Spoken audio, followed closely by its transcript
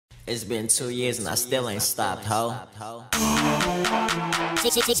It's been 2 years and I still ain't stopped, ho.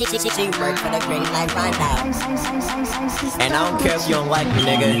 She work for the green like Rondo. And I don't care if you don't like me,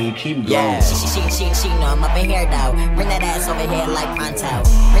 nigga. Yeah. She know I'm up in here though. Bring that ass over here like Pronto.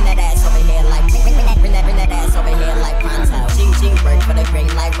 Bring that ass over here like bring that ass over here like Pronto. She work for the green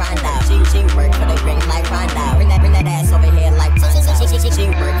like Rondo. She work for the green like Rondo. Bring that ass over here like Pronto. She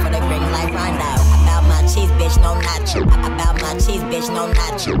work for the green like Rondo. About my cheese, bitch, no nacho. About my cheese, bitch, no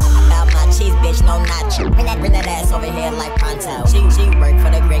nacho. About my cheese, bitch, no nacho. Bring that ass over here like Pronto. She work for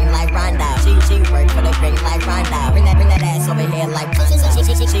the green like Rondo. She work for the green like Rondo. Bring that ass over here like Pronto.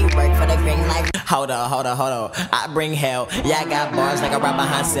 She work for the green like. Hold on. I bring hell. Yeah, I got bars like a rapper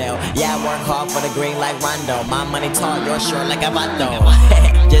Hansel. Yeah, I work hard for the green like Rondo. My money tall, you're short like a vato.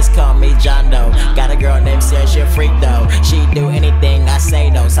 Just call me John Doe. Got a girl named Sarah, she a freak though. She do anything I say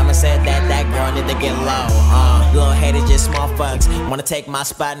though. Someone said that girl need to get low. Little haters, just small fucks. Wanna take my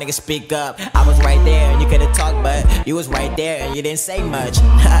spot, nigga, speak up. I was right there and you could've talked, but you was right there and you didn't say much.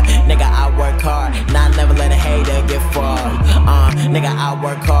 Nigga, I work hard, and I never let a hater get far. Nigga, I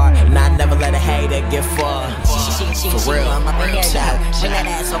work hard, and I never let a hater get far. For real. I'm up in here though. Bring that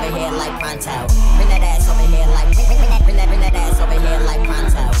ass over here like Pronto. Bring that ass over here like bring that ass over here like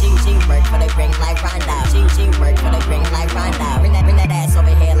Pronto. She work for the green like Rondo. She work for the green like Rondo. Bring that ass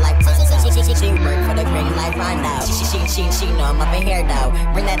over here like Pronto. She work for the green like Rondo. She know I'm up in here though.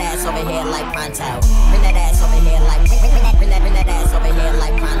 Bring that ass over here like Pronto. Bring that ass over here like bring that ass over here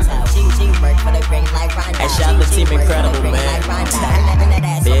like Pronto. She work for the green like Rondo. And shout out to Team Incredible, man. Bring that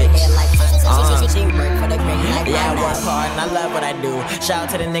ass over here like Pronto. She work for the green like Rondo. Yeah, I work hard and I love what I do. Shout out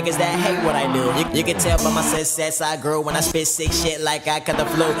to the niggas that hate what I do. You can tell by my success I grew when I spit sick shit like I cut the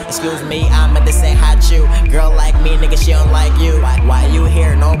flu. Excuse me, I meant to say hi you. Girl like me, nigga, she don't like you. Why you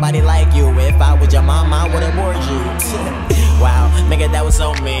here? Nobody like you. If I was your mama, I would've bored you. Wow, nigga, that was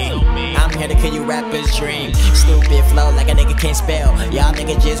so mean. I'm here to kill you rappers' dream. Stupid flow like a nigga can't spell. Y'all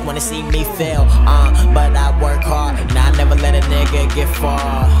niggas just wanna see me fail. But I work hard, and I never let a nigga get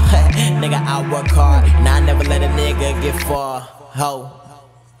far. Nigga, I work hard, and I never let a nigga get far. Ho.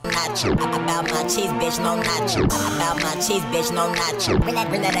 Nacho. About my cheese, bitch, no nacho. About my cheese, bitch, no nacho.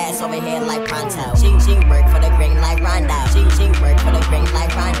 Bring that ass over here like Pronto. She work for the green like Rondo. She work for the green like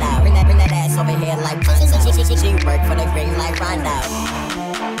Rondo. Bring that ass over here like Pronto. She work for the green like Rondo.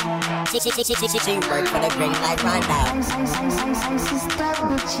 She work for the green like Rondo.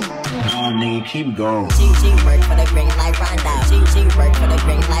 Oh, nigga, keep going. She work for the green like Rondo. She work for the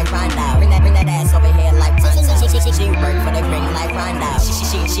green like Rondo. Bring that ass over here like Pronto. She work for the green like Rondo.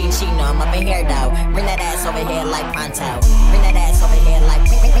 She know I'm up in here though. Bring that ass over here like Pronto. Bring that ass over here like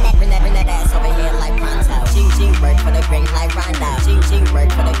bring that ass over here like Pronto. She work for the green like Rondo. She work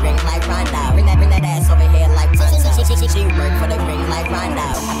for the green like Rondo. Bring that ass over here like Pronto. She work for the green like Rondo.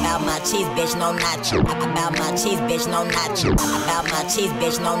 About my cheese, bitch, no nacho. About my cheese, bitch, no nacho. About my cheese,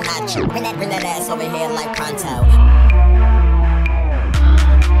 bitch, no nacho. Bring that ass over here like Pronto.